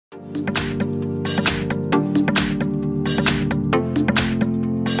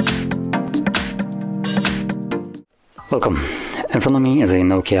Welcome. In front of me is a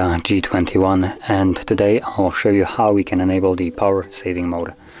Nokia G21, and today I'll show you how we can enable the power saving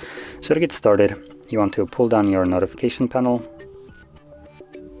mode. So to get started, you want to pull down your notification panel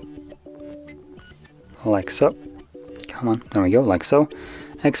like so. Come on, there we go, like so.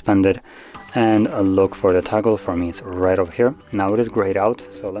 Expand it and look for the toggle. For me it's right over here. Now it is grayed out,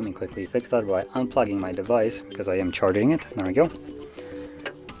 so let me quickly fix that by unplugging my device because I am charging it. There we go.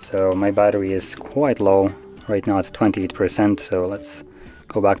 So my battery is quite low right now at 28%, so let's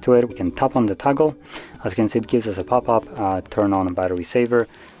go back to it. We can tap on the toggle. As you can see, it gives us a pop-up, turn on battery saver.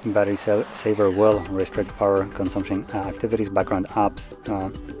 Battery saver will restrict power consumption activities, background apps,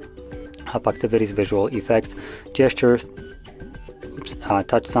 app activities, visual effects, gestures,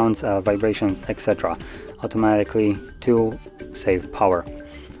 touch sounds, vibrations, etc. automatically to save power.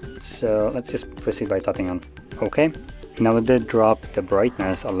 So let's just proceed by tapping on OK. Now it did drop the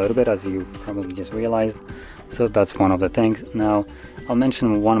brightness a little bit, as you probably just realized. So that's one of the things. Now I'll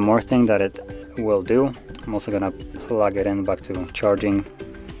mention one more thing that it will do. I'm also gonna plug it in back to charging.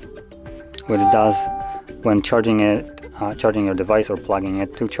 What it does when charging it, charging your device or plugging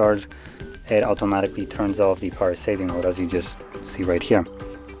it to charge, it automatically turns off the power saving mode, as you just see right here.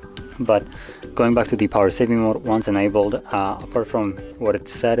 But going back to the power saving mode, once enabled, apart from what it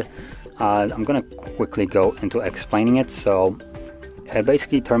said, I'm gonna quickly go into explaining it. So it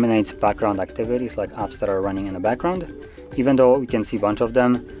basically terminates background activities like apps that are running in the background. Even though we can see a bunch of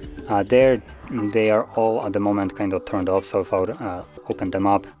them, they are all at the moment kind of turned off. So if I would open them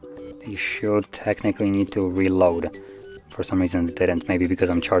up, they should technically need to reload. For some reason it didn't, maybe because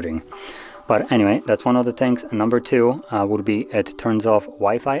I'm charging. But anyway, that's one of the things. And number two would be it turns off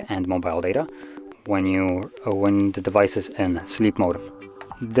Wi-Fi and mobile data when the device is in sleep mode.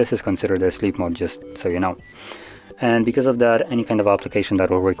 This is considered a sleep mode, just so you know. And because of that, any kind of application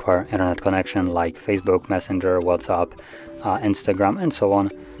that will require internet connection like Facebook, Messenger, WhatsApp, Instagram, and so on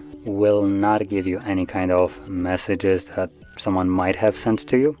will not give you any kind of messages that someone might have sent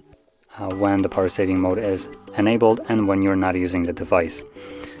to you when the power saving mode is enabled and when you're not using the device.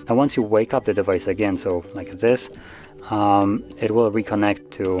 Now once you wake up the device again, so like this, it will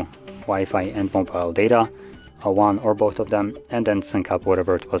reconnect to Wi-Fi and mobile data, one or both of them, and then sync up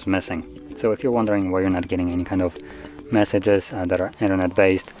whatever it was missing. So if you're wondering why you're not getting any kind of messages that are internet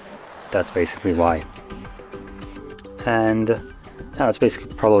based, that's basically why. And that's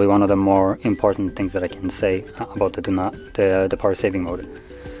basically probably one of the more important things that I can say about the power saving mode.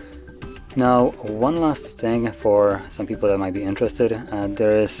 Now one last thing for some people that might be interested,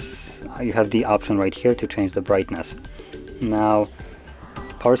 you have the option right here to change the brightness. Now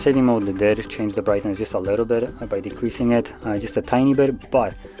power saving mode did change the brightness just a little bit by decreasing it just a tiny bit,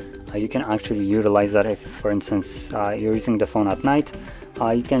 but you can actually utilize that if, for instance, you're using the phone at night.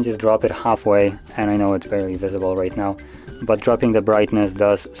 You can just drop it halfway, and I know it's barely visible right now, but dropping the brightness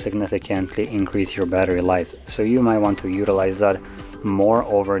does significantly increase your battery life. So you might want to utilize that more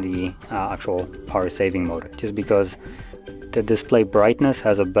over the actual power saving mode, just because the display brightness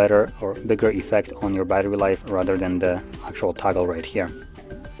has a better or bigger effect on your battery life rather than the actual toggle right here.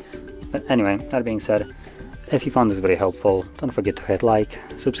 But anyway, that being said, if you found this video helpful, don't forget to hit like,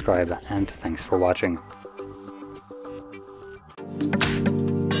 subscribe, and thanks for watching.